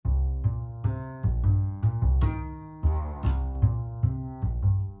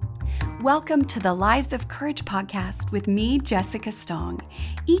Welcome to the Lives of Courage podcast with me, Jessica Stong.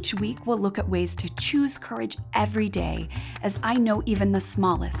 Each week, we'll look at ways to choose courage every day, as I know even the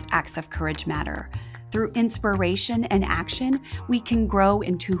smallest acts of courage matter. Through inspiration and action, we can grow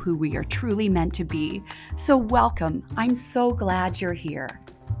into who we are truly meant to be. So welcome. I'm so glad you're here.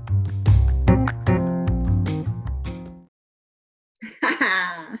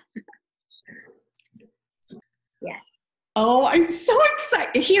 Yes. Oh, I'm so excited.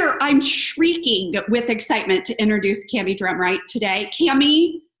 Here, I'm shrieking with excitement to introduce Cami Drumright today.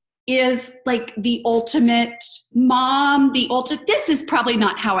 Cami is like the ultimate mom, this is probably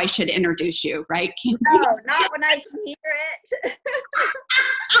not how I should introduce you, right, Cami? No, not when I can hear it.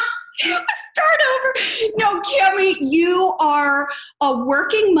 Start over. No, Cami, you are a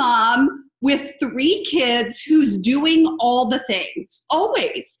working mom with 3 kids who's doing all the things,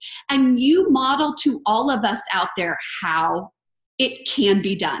 always. And you model to all of us out there how it can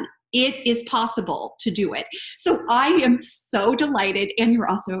be done. It is possible to do it. So I am so delighted, and you're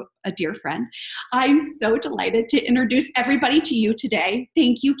also a dear friend. I'm so delighted to introduce everybody to you today.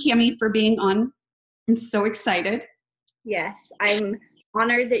 Thank you, Cami, for being on. I'm so excited. Yes, I'm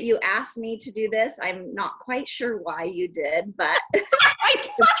honored that you asked me to do this. I'm not quite sure why you did, but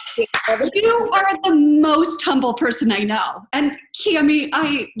you are the most humble person I know. And Cami,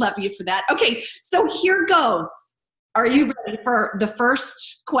 I love you for that. Okay, so here goes. Are you ready for the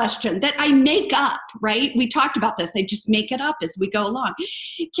first question that I make up, right? We talked about this. I just make it up as we go along.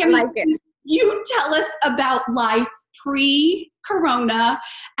 Cami, you tell us about life pre-corona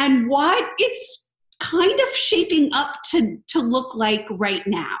and what it's kind of shaping up to look like right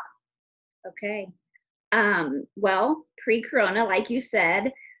now. Okay. Well, pre-corona, like you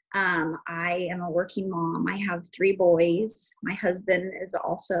said, I am a working mom. I have 3 boys. My husband is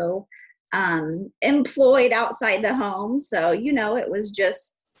also employed outside the home. So, it was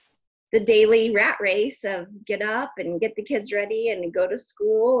just the daily rat race of get up and get the kids ready and go to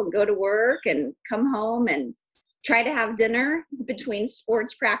school and go to work and come home and try to have dinner between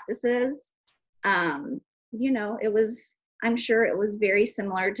sports practices. I'm sure it was very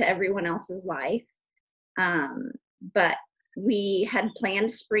similar to everyone else's life. But we had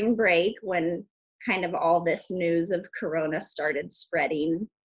planned spring break when kind of all this news of Corona started spreading.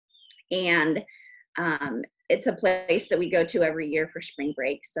 And it's a place that we go to every year for spring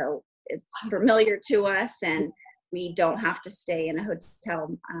break. So it's familiar to us, and we don't have to stay in a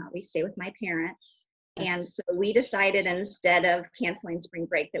hotel. We stay with my parents. And so we decided, instead of canceling spring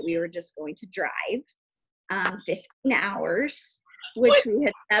break, that we were just going to drive 15 hours, which we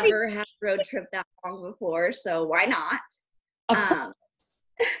had never had a road trip that long before. So why not?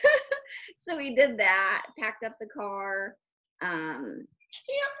 So we did that, packed up the car.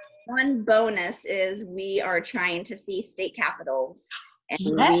 One bonus is we are trying to see state capitals, and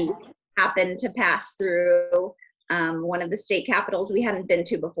we happened to pass through one of the state capitals we hadn't been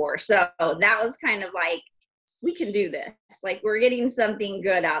to before. So that was kind of like, we can do this. Like, we're getting something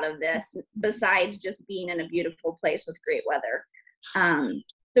good out of this besides just being in a beautiful place with great weather.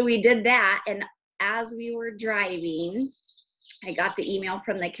 So we did that. And as we were driving, I got the email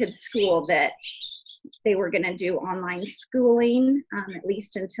from the kids' school that they were going to do online schooling, at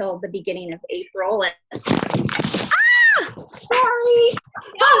least until the beginning of April. Sorry.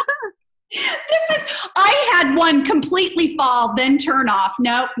 I had one completely fall, then turn off.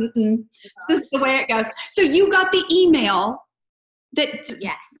 No, This is the way it goes. So you got the email that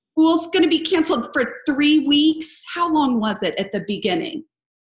school's going to be canceled for 3 weeks. How long was it at the beginning?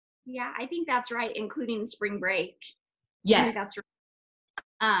 Yeah, I think that's right, including spring break. Yes. I think that's right.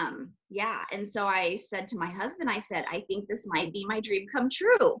 Yeah. And so I said to my husband, I think this might be my dream come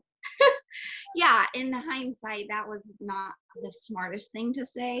true. Yeah. In hindsight, that was not the smartest thing to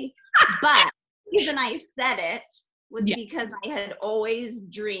say, but the reason I said it was because I had always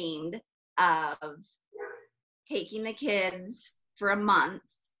dreamed of taking the kids for a month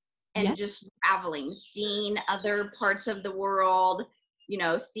and just traveling, seeing other parts of the world,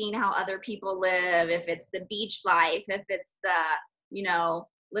 seeing how other people live, if it's the beach life, if it's the,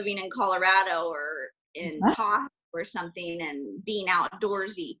 living in Colorado or in Tahoe or something and being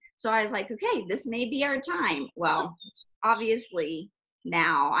outdoorsy. So I was like, okay, this may be our time. Well, obviously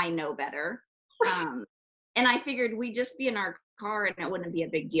now I know better. And I figured we'd just be in our car and it wouldn't be a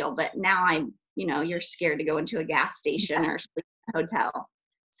big deal. But now I'm, you're scared to go into a gas station or sleep in a hotel.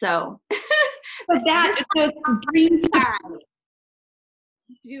 So but that is dreams deferred.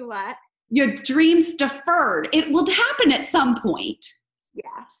 Do what? Your dreams deferred. It will happen at some point.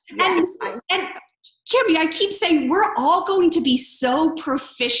 Yes. Kimmy, I keep saying we're all going to be so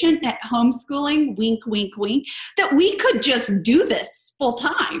proficient at homeschooling, wink, wink, wink, that we could just do this full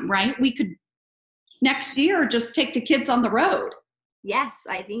time, right? We could next year just take the kids on the road. Yes,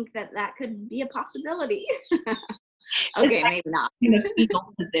 I think that could be a possibility. Okay, maybe not. In a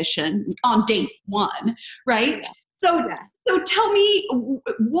fetal position on day one, right? Yeah. So, Yes. so tell me,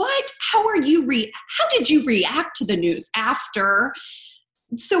 how did you react to the news after?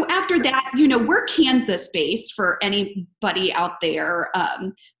 So after that, we're Kansas based for anybody out there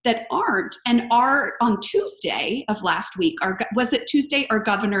that aren't, and on Tuesday of last week, was it Tuesday? Our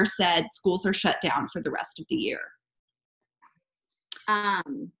governor said schools are shut down for the rest of the year.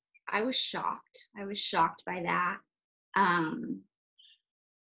 I was shocked. I was shocked by that.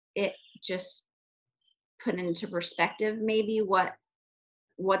 It just put into perspective maybe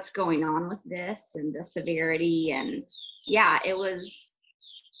what's going on with this and the severity. And yeah,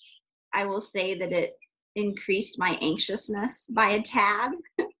 I will say that it increased my anxiousness by a tad,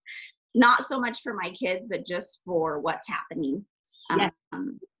 not so much for my kids, but just for what's happening. Yeah.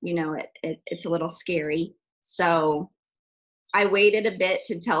 It's a little scary. So I waited a bit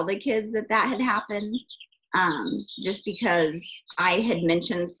to tell the kids that had happened. Just because I had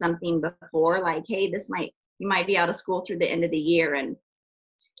mentioned something before, like, hey, you might be out of school through the end of the year, and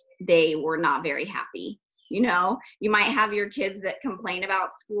they were not very happy. You might have your kids that complain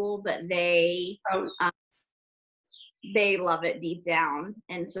about school, but they love it deep down.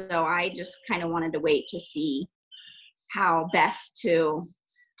 And so I just kind of wanted to wait to see how best to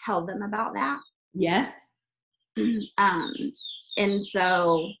tell them about that. Yes. And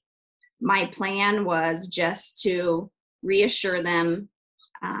so my plan was just to reassure them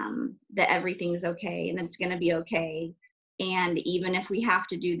that everything's okay and it's going to be okay. And even if we have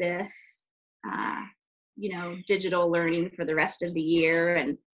to do this, digital learning for the rest of the year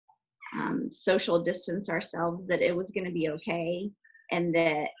and social distance ourselves, that it was going to be okay and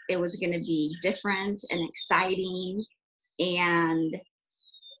that it was going to be different and exciting, and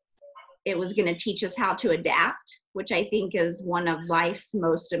it was going to teach us how to adapt, which I think is one of life's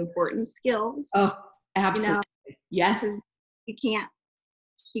most important skills. Oh, absolutely. Yes. You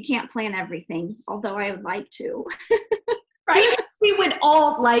can't plan everything, although I would like to. Right? We would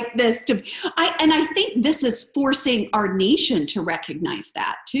all like this and I think this is forcing our nation to recognize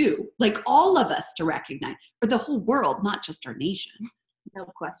that too. Like all of us to recognize, or the whole world, not just our nation. No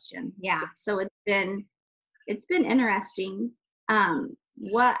question. Yeah. So it's been interesting.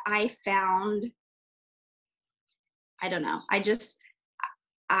 What I found, I don't know.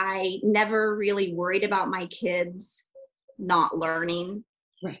 I never really worried about my kids not learning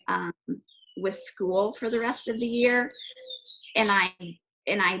with school for the rest of the year. And I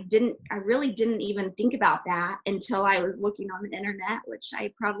really didn't even think about that until I was looking on the internet, which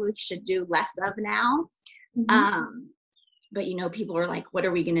I probably should do less of now. Mm-hmm. But people are like, what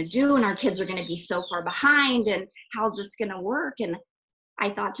are we going to do? And our kids are going to be so far behind, and how's this going to work? And I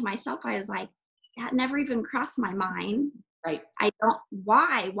thought to myself, I was like, that never even crossed my mind. Right.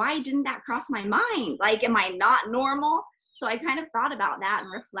 Why didn't that cross my mind? Like, am I not normal? So I kind of thought about that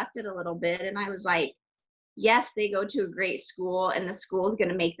and reflected a little bit. And I was like, yes, they go to a great school and the school is going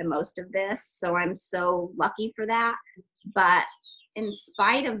to make the most of this. So I'm so lucky for that. But in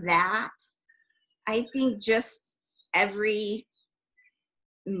spite of that, I think just every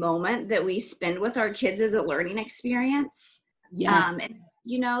moment that we spend with our kids is a learning experience. Yes.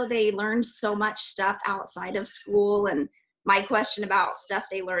 They learn so much stuff outside of school. And my question about stuff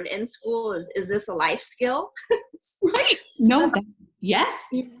they learned in school is this a life skill? Right. No. Yes.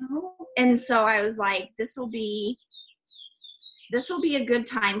 And so I was like, this will be a good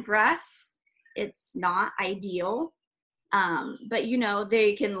time for us. It's not ideal. But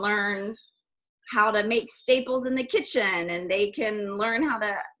they can learn how to make staples in the kitchen, and they can learn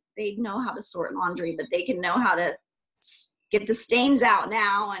they know how to sort laundry, but they can know how to get the stains out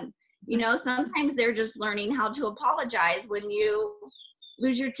now. And, sometimes they're just learning how to apologize when you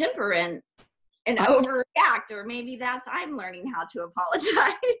lose your temper and overreact, or maybe I'm learning how to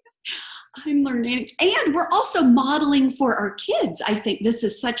apologize. I'm learning. And we're also modeling for our kids. I think this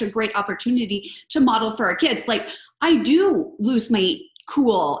is such a great opportunity to model for our kids. Like, I do lose my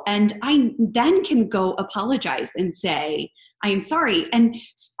cool, and I then can go apologize and say, I am sorry. And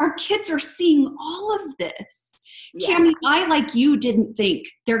our kids are seeing all of this. Yes. Cammie, I, like you, didn't think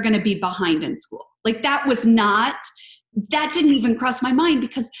they're going to be behind in school. Like, that didn't even cross my mind,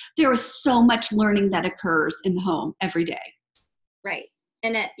 because there is so much learning that occurs in the home every day. Right.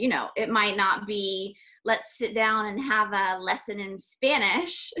 And it might not be, let's sit down and have a lesson in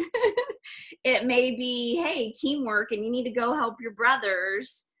Spanish. It may be, hey, teamwork, and you need to go help your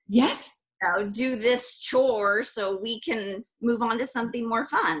brothers. Yes. do this chore so we can move on to something more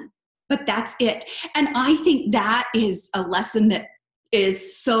fun. But that's it. And I think that is a lesson that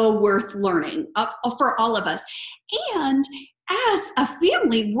is so worth learning for all of us. And as a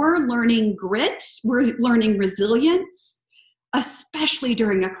family, we're learning grit, we're learning resilience, especially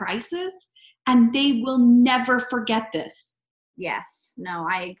during a crisis, and they will never forget this. Yes, no,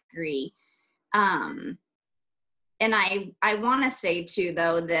 I agree. And I want to say too,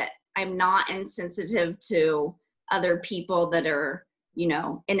 though, that I'm not insensitive to other people that are,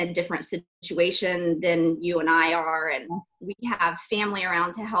 in a different situation than you and I are. And we have family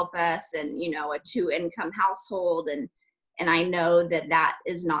around to help us and, a 2-income household. And I know that that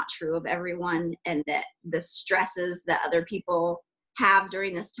is not true of everyone, and that the stresses that other people have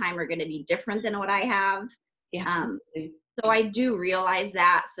during this time are going to be different than what I have. Absolutely. So I do realize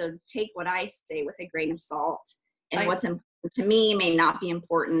that. So take what I say with a grain of salt, and what's important to me may not be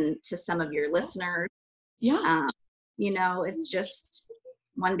important to some of your listeners. Yeah. It's just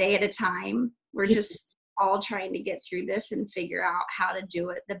one day at a time. We're just all trying to get through this and figure out how to do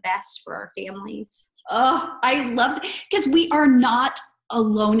it the best for our families. Oh, I love it, because we are not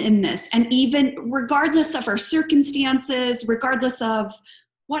alone in this. And even regardless of our circumstances, regardless of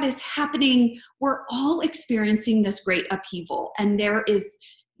what is happening, we're all experiencing this great upheaval. And there is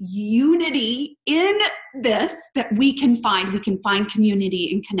unity in this that we can find. We can find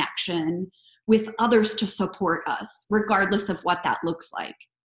community and connection with others to support us, regardless of what that looks like.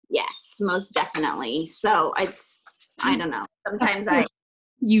 Yes, most definitely. So I don't know. Sometimes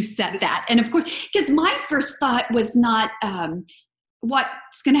You said that. And of course, because my first thought was not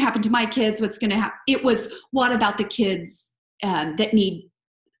what's going to happen to my kids, what's going to happen. It was, what about the kids that need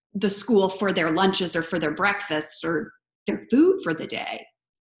the school for their lunches or for their breakfasts or their food for the day?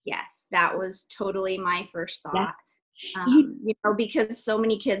 Yes, that was totally my first thought. Yeah. Because so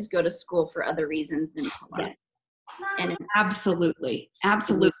many kids go to school for other reasons than to learn. Yes. And Absolutely.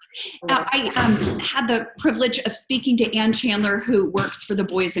 I had the privilege of speaking to Ann Chandler, who works for the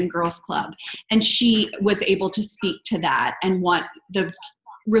Boys and Girls Club, and she was able to speak to that and what the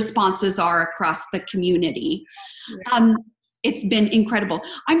responses are across the community. It's been incredible.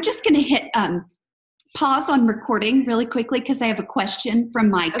 I'm just going to hit pause on recording really quickly because I have a question from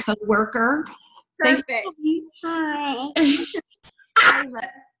my coworker. Perfect. Hi.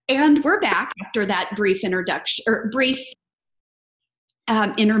 And we're back after that brief introduction or brief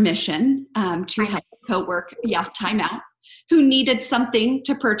intermission to help a coworker, timeout, who needed something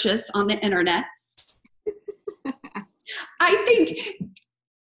to purchase on the internet. I think,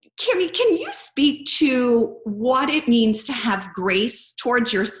 Kimmy, can you speak to what it means to have grace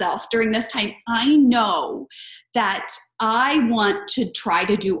towards yourself during this time? I know that I want to try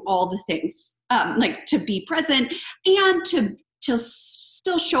to do all the things, like to be present and to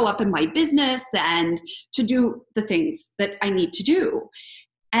still show up in my business and to do the things that I need to do,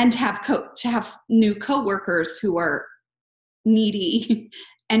 and to have new coworkers who are needy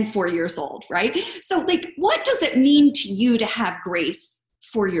and 4 years old, right? So like, what does it mean to you to have grace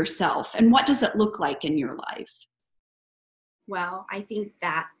for yourself, and what does it look like in your life? Well, I think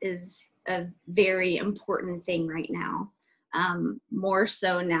that is a very important thing right now, more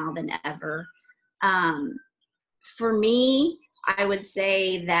so now than ever. For me, I would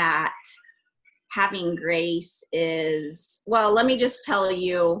say that having grace is, well, let me just tell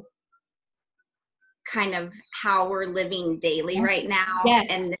you kind of how we're living daily right now. Yes.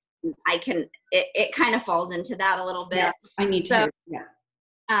 And it kind of falls into that a little bit. Yes, I need to.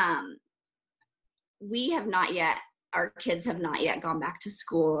 We have not yet, our kids have not yet gone back to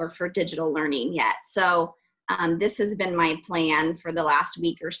school or for digital learning yet. So this has been my plan for the last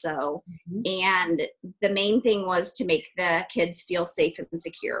week or so. Mm-hmm. And the main thing was to make the kids feel safe and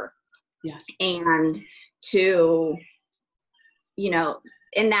secure. Yes. And to,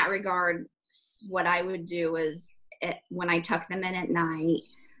 in that regard, what I would do is when I tuck them in at night,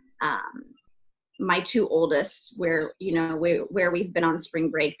 my 2 oldest, where we've been on spring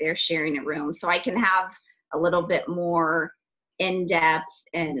break, they're sharing a room. So I can have a little bit more in-depth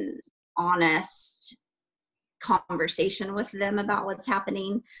and honest conversation with them about what's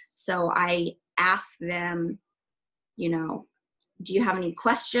happening. So I ask them, do you have any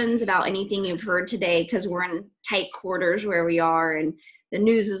questions about anything you've heard today? Because we're in tight quarters where we are, and the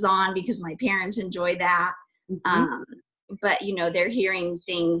news is on because my parents enjoy that. Mm-hmm. But, they're hearing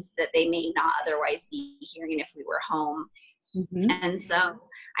things that they may not otherwise be hearing if we were home. Mm-hmm. And so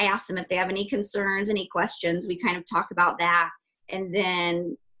I ask them if they have any concerns, any questions. We kind of talk about that. And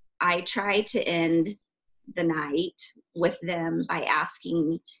then I try to end the night with them by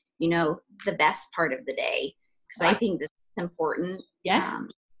asking, the best part of the day. Because I think this is important. Yes.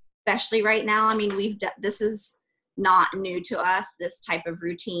 especially right now. I mean, this is not new to us, this type of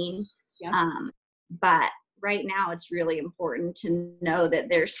routine. Yeah. But right now it's really important to know that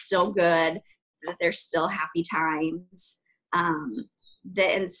they're still good, that there's still happy times,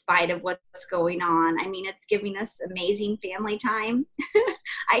 that in spite of what's going on, I mean, it's giving us amazing family time.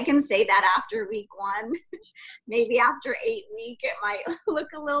 I can say that after week 1. Maybe after 8 week, it might look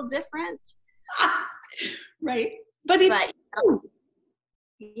a little different. Right. But it's true.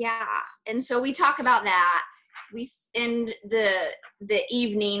 Yeah. And so we talk about that. We end the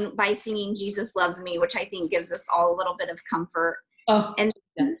evening by singing Jesus Loves Me, which I think gives us all a little bit of comfort. Oh, and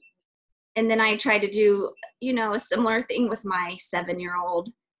yes. And then I try to do, a similar thing with my 7-year-old.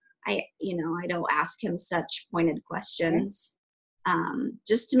 I don't ask him such pointed questions,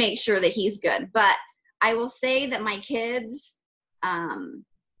 just to make sure that he's good. But I will say that my kids,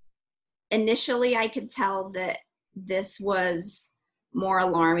 initially I could tell that this was more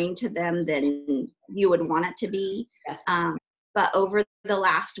alarming to them than you would want it to be. Yes. But over the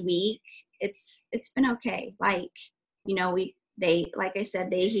last week, it's been okay. Like, like I said,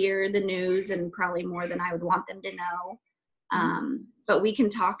 they hear the news and probably more than I would want them to know. But we can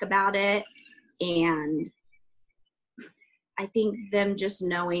talk about it. And I think them just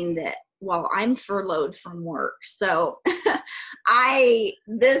knowing that, well, I'm furloughed from work. So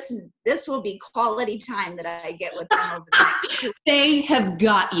this will be quality time that I get with them over the next. They have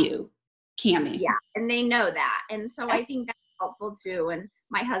got you, Cammie. Yeah. And they know that. And so I think that's helpful too. And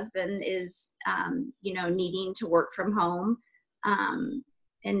my husband is, needing to work from home. And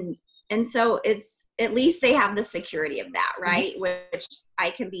so it's, at least they have the security of that, right? Which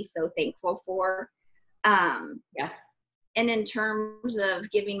I can be so thankful for. Yes. And in terms of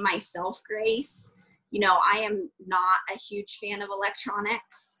giving myself grace, I am not a huge fan of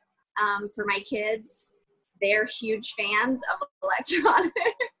electronics, for my kids. They're huge fans of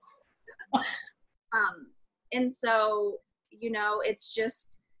electronics. And so, it's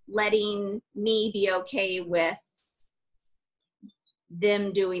just letting me be okay with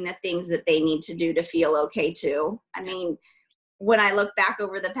them doing the things that they need to do to feel okay too. I mean, when I look back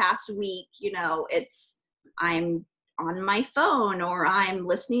over the past week, I'm on my phone, or I'm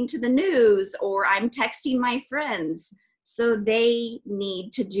listening to the news, or I'm texting my friends. So they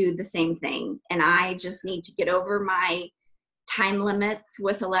need to do the same thing. And I just need to get over my time limits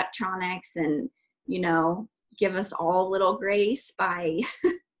with electronics and, give us all a little grace by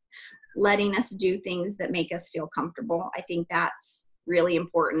letting us do things that make us feel comfortable. I think that's really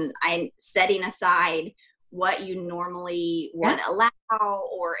important. I'm setting aside what you normally would allow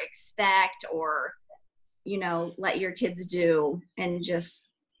or expect, or, let your kids do, and just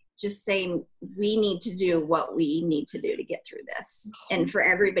saying we need to do what we need to do to get through this, and for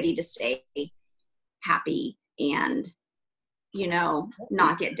everybody to stay happy and,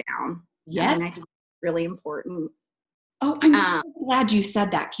 not get down. Yes. I think it's really important. Oh, I'm so glad you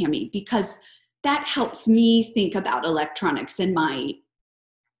said that, Cammie, because that helps me think about electronics and my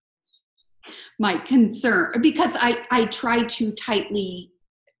concern, because I try to tightly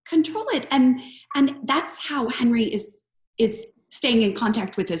control it. And that's how Henry is staying in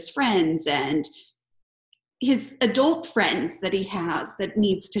contact with his friends and his adult friends that he has that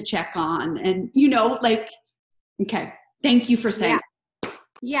needs to check on. And, okay, thank you for saying.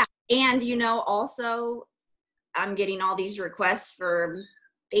 Yeah. And, also I'm getting all these requests for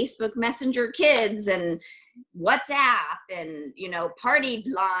Facebook Messenger Kids and WhatsApp and, party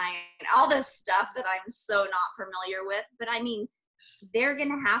line, all this stuff that I'm so not familiar with. But I mean, they're going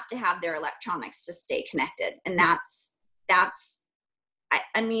to have their electronics to stay connected. And I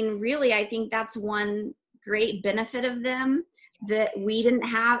mean, really, I think that's one great benefit of them that we didn't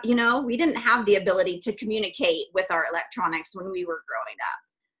have. We didn't have the ability to communicate with our electronics when we were growing up.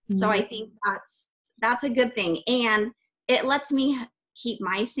 So I think that's a good thing. And it lets me keep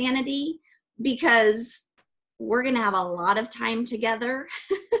my sanity, because we're going to have a lot of time together.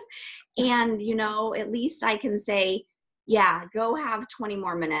 And, at least I can say, yeah, go have 20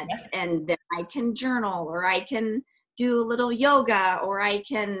 more minutes, and then I can journal, or I can do a little yoga, or I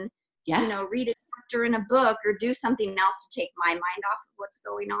can, read a chapter in a book, or do something else to take my mind off of what's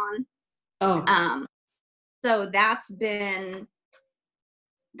going on. Oh. So that's been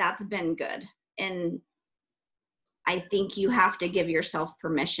good. And I think you have to give yourself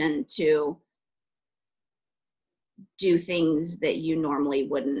permission to do things that you normally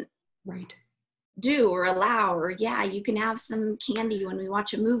wouldn't do or allow, or you can have some candy when we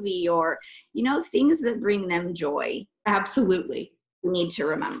watch a movie, or, things that bring them joy. Absolutely. You need to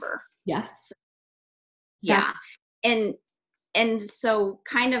remember. Yes. So, yeah. And so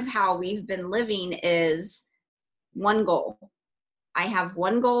kind of how we've been living is one goal. I have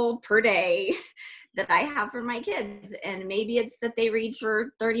one goal per day that I have for my kids. And maybe it's that they read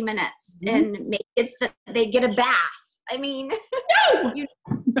for 30 minutes and maybe it's that they get a bath. I mean, No.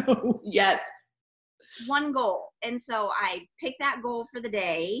 No. Yes. one goal. And so I pick that goal for the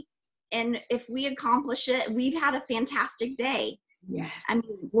day. And if we accomplish it, we've had a fantastic day. Yes. I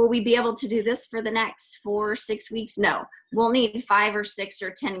mean, will we be able to do this for the next 4 or 6 weeks? No, we'll need 5 or 6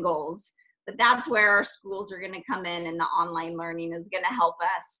 or 10 goals. But that's where our schools are going to come in, and the online learning is going to help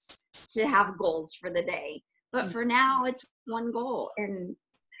us to have goals for the day. But for now, it's one goal. And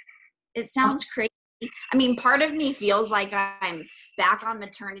it sounds crazy. I mean, part of me feels like I'm back on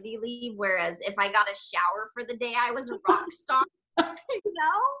maternity leave, whereas if I got a shower for the day, I was a rock star. You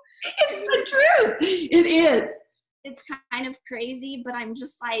know? It's the truth. It is. It's kind of crazy, but I'm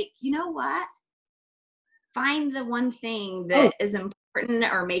just like, you know what? Find the one thing that is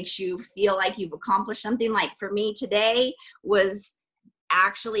important or makes you feel like you've accomplished something. Like for me today was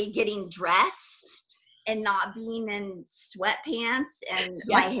actually getting dressed and not being in sweatpants and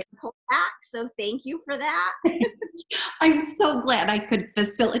my hair pulled back. So thank you for that. I'm so glad I could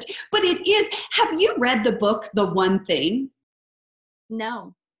facilitate. But it is, have you read the book, The One Thing?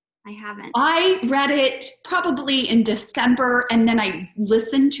 No, I haven't. I read it probably in December, and then I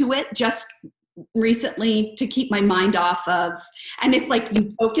listened to it just recently to keep my mind off of, and it's like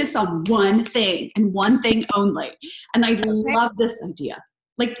you focus on one thing and one thing only. And I love this idea.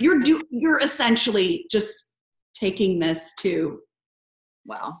 Like you're essentially just taking this to,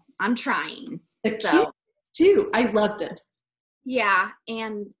 well, I'm trying. The kids too. I love this. Yeah.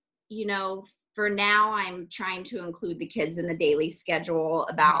 And, you know, for now, I'm trying to include the kids in the daily schedule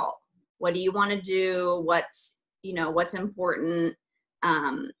about what do you want to do? What's important?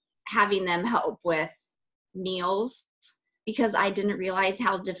 Having them help with meals, because I didn't realize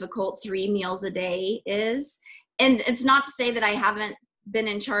how difficult 3 meals a day is. And it's not to say that I haven't been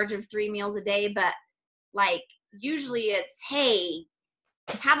in charge of 3 meals a day, but like usually it's, hey,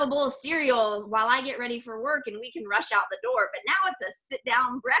 have a bowl of cereal while I get ready for work and we can rush out the door. But now it's a sit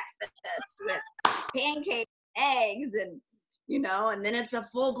down breakfast with pancakes, eggs, and, and then it's a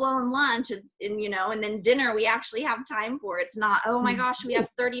full blown lunch. And then dinner we actually have time for. It's not, oh my gosh, we have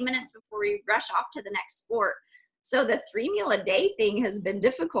 30 minutes before we rush off to the next sport. So the 3 meal a day thing has been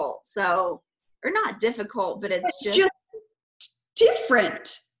difficult. So, or not difficult, but it's just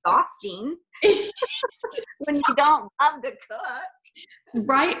different. Exhausting when you don't love to cook.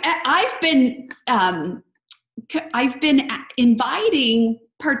 Right. I've been inviting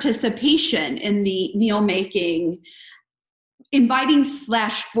participation in the meal making, inviting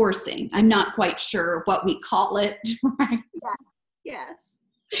 / forcing. I'm not quite sure what we call it. Right. Yes.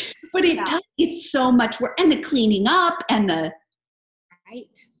 But it's so much work, and the cleaning up and the.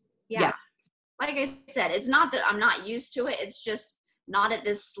 Right. Yeah. Like I said, it's not that I'm not used to it. It's just not at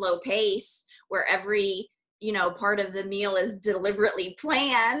this slow pace where every part of the meal is deliberately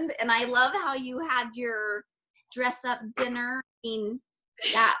planned. And I love how you had your dress up dinner. I mean,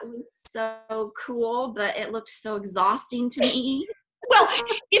 that was so cool, but it looked so exhausting to me. Well,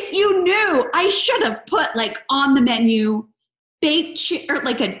 if you knew, I should have put like on the menu baked or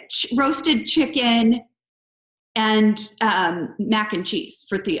like a roasted chicken and mac and cheese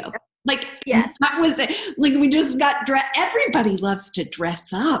for Theo. Like, yes, that was it. Like, we just got everybody loves to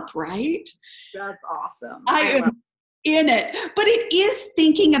dress up, right? That's awesome. I am in it. But it is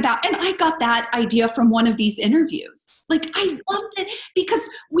thinking about, and I got that idea from one of these interviews. Like, I love it because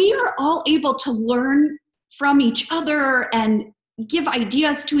we are all able to learn from each other and give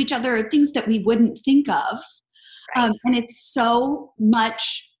ideas to each other, things that we wouldn't think of. Right. And it's so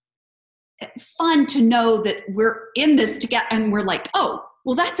much fun to know that we're in this together and we're like, oh,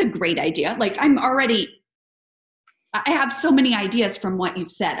 well, that's a great idea. Like I have so many ideas from what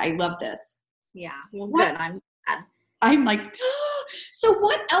you've said. I love this. Yeah. Well, good. I'm glad. I'm like, oh, so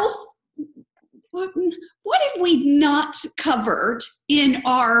what else? What have we not covered in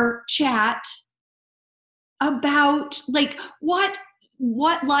our chat about like what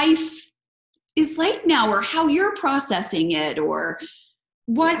life is like now, or how you're processing it, or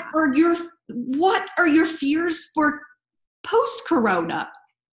what are your fears for post-corona?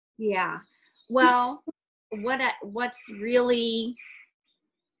 Yeah. Well, what's really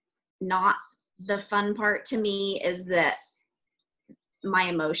not the fun part to me is that my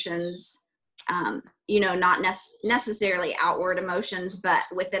emotions, not necessarily outward emotions, but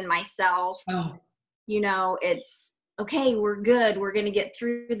within myself, it's okay, we're good. We're going to get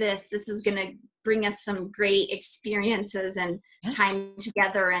through this. This is going to bring us some great experiences and time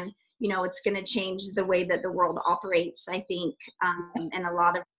together. And, it's going to change the way that the world operates, I think, in a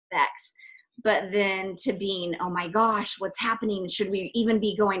lot of respects. but then to being, oh my gosh, what's happening? Should we even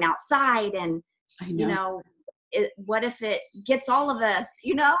be going outside? And, I you know. know, what if it gets all of us?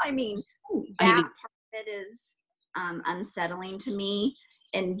 I mean, that part of it is unsettling to me,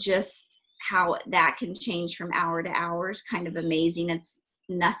 and just how that can change from hour to hour is kind of amazing. It's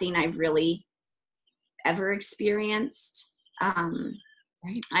nothing I've really ever experienced.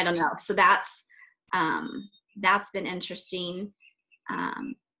 Right. I don't know. So that's been interesting.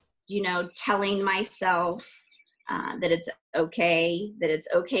 Telling myself that it's okay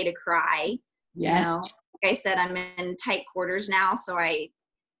to cry. Yes. Like I said, I'm in tight quarters now, so I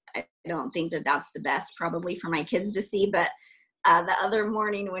don't think that that's the best probably for my kids to see. But the other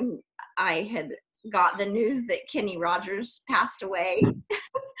morning when I had got the news that Kenny Rogers passed away,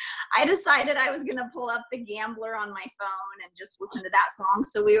 I decided I was going to pull up The Gambler on my phone and just listen to that song.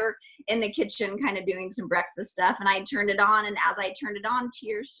 So we were in the kitchen kind of doing some breakfast stuff, and I turned it on, and as I turned it on,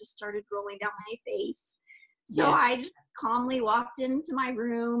 tears just started rolling down my face. So I just calmly walked into my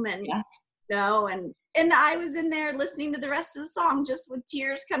room and and I was in there listening to the rest of the song just with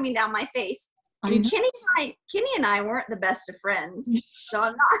tears coming down my face. And Kenny and I weren't the best of friends, so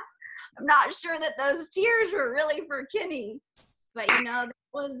I'm not sure that those tears were really for Kenny. But that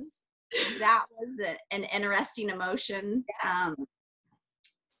was an interesting emotion.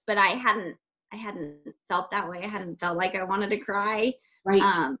 But I hadn't felt that way. I hadn't felt like I wanted to cry. Right.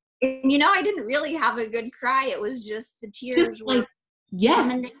 And I didn't really have a good cry. It was just the tears were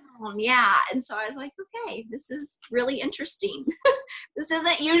coming down. Yeah. And so I was like, okay, this is really interesting. This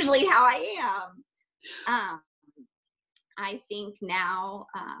isn't usually how I am. I think now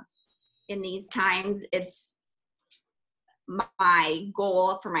in these times, it's my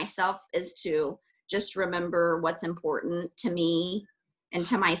goal for myself is to just remember what's important to me and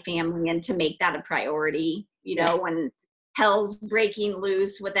to my family, and to make that a priority. When hell's breaking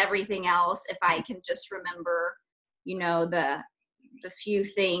loose with everything else, if I can just remember, the few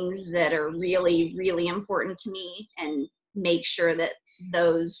things that are really, really important to me, and make sure that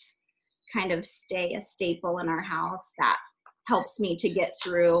those kind of stay a staple in our house, that helps me to get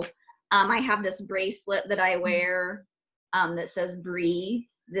through. I have this bracelet that I wear that says breathe.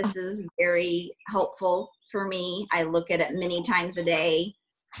 This is very helpful for me. I look at it many times a day.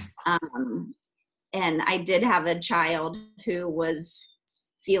 And I did have a child who was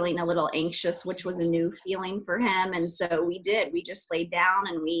feeling a little anxious, which was a new feeling for him. And so we just laid down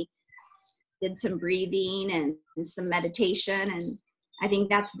and we did some breathing and some meditation. And I think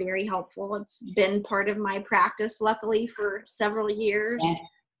that's very helpful. It's been part of my practice, luckily, for several years. Yes.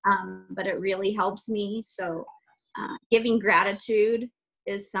 But it really helps me. So giving gratitude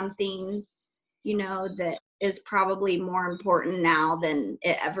is something, that is probably more important now than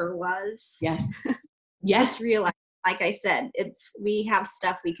it ever was. Yes. Yes. Just realize, like I said, we have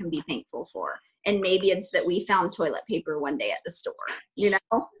stuff we can be thankful for. And maybe it's that we found toilet paper one day at the store,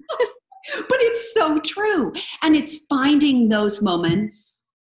 But it's so true. And it's finding those moments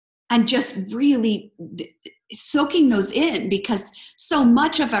and just really soaking those in, because so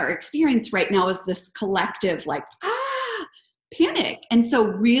much of our experience right now is this collective, panic. And so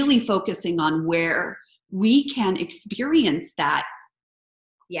really focusing on where we can experience that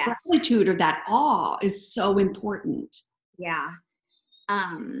gratitude or that awe is so important. Yeah.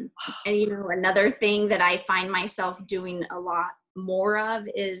 And another thing that I find myself doing a lot more of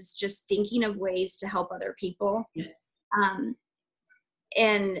is just thinking of ways to help other people. Yes.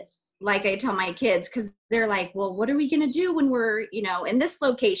 And like I tell my kids, because they're like, well, what are we going to do when we're, in this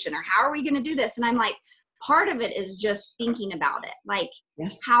location, or how are we going to do this? And I'm like, part of it is just thinking about it. Like,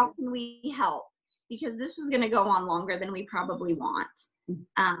 how can we help? Because this is going to go on longer than we probably want.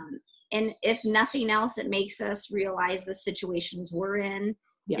 And if nothing else, it makes us realize the situations we're in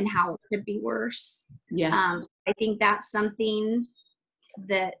and how it could be worse. Yes. I think that's something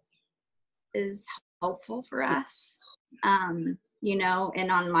that is helpful for us. And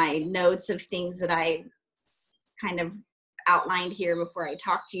on my notes of things that I kind of outlined here before I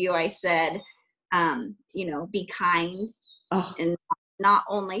talked to you, I said, be kind, and not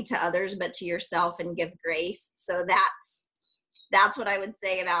only to others, but to yourself, and give grace. So that's what I would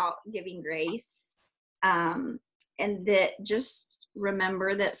say about giving grace. And that just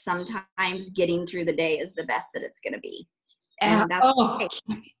remember that sometimes getting through the day is the best that it's going to be. And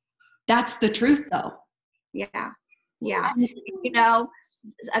that's the truth, though. Yeah. Yeah.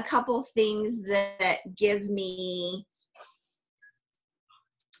 A couple things that give me,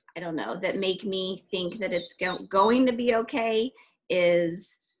 that make me think that it's going to be okay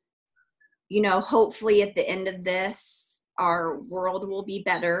is, hopefully at the end of this, our world will be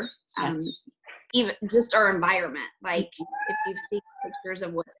better. even just our environment. Like if you've seen pictures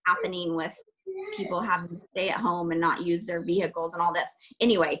of what's happening with people having to stay at home and not use their vehicles and all this.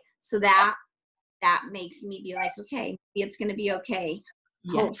 Anyway, so that makes me be like, okay, maybe it's going to be okay.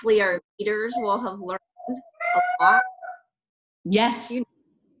 Yes. Hopefully our leaders will have learned a lot. Yes.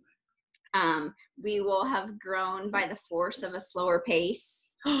 We will have grown by the force of a slower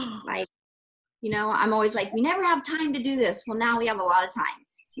pace. Like, I'm always like, we never have time to do this. Well, now we have a lot of time.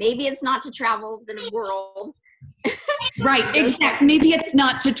 Maybe it's not to travel the world. Right, exactly. Maybe it's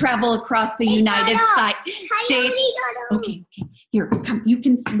not to travel across the United States. Okay. Here, come. You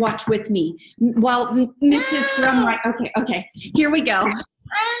can watch with me. Well, Mrs. Drumright. Okay. Here we go.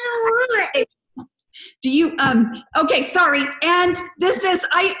 Do you, okay, sorry. And this is,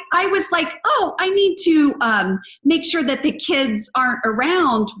 I was like, oh, I need to make sure that the kids aren't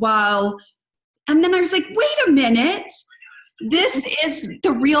around and then I was like, wait a minute. This is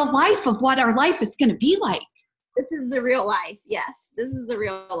the real life of what our life is going to be like. This is the real life. Yes, this is the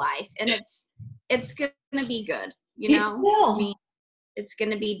real life. And it's going to be good. It will. I mean, it's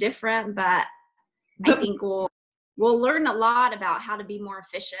going to be different, but I think we'll learn a lot about how to be more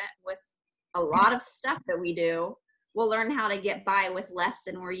efficient with a lot of stuff that we do. We'll learn how to get by with less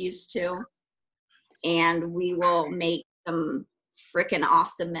than we're used to. And we will make some freaking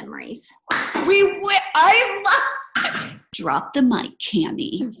awesome memories. I love. Drop the mic,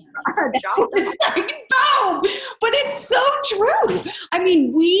 Cami. It's like, boom! But it's so true. I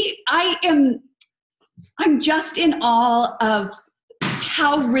mean, I'm just in awe of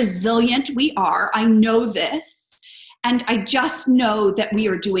how resilient we are. I know this. And I just know that we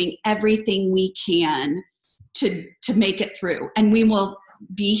are doing everything we can to make it through. And we will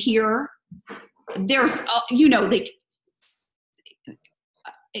be here. There's,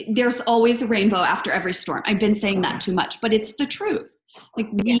 there's always a rainbow after every storm. I've been saying that too much, but it's the truth. Like,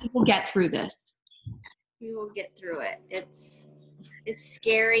 we will get through this. We will get through it. It's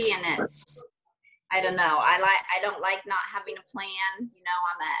scary, and I don't know. I don't like not having a plan. I'm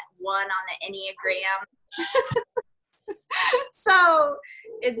at 1 on the Enneagram. So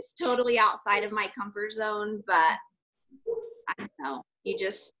it's totally outside of my comfort zone, but I don't know.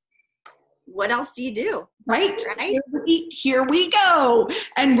 What else do you do? Right? Here we go.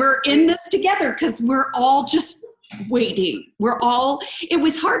 And we're in this together because we're all just waiting. It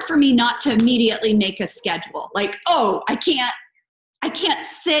was hard for me not to immediately make a schedule. Like, oh, I can't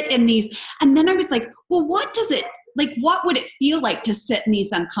sit in these. And then I was like, well, what would it feel like to sit in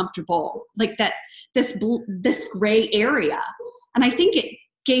these uncomfortable, like this gray area? And I think it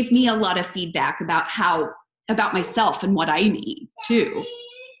gave me a lot of feedback about myself and what I need too.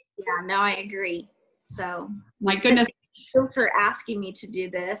 Yeah, no, I agree. So my goodness. Thank you for asking me to do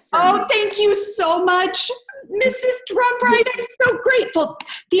this. Oh, thank you so much, Mrs. Drumright. I'm so grateful.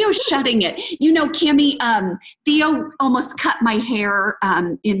 Theo's shutting it. Cami, Theo almost cut my hair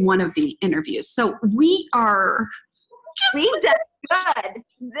in one of the interviews. So we are we've done good.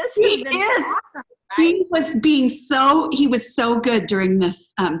 This has been awesome. Right? He was so good during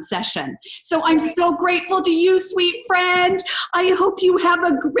this session. So I'm so grateful to you, sweet friend. I hope you have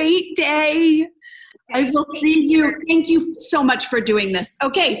a great day. I will see you. Thank you so much for doing this.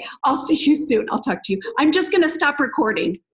 Okay, I'll see you soon. I'll talk to you. I'm just going to stop recording.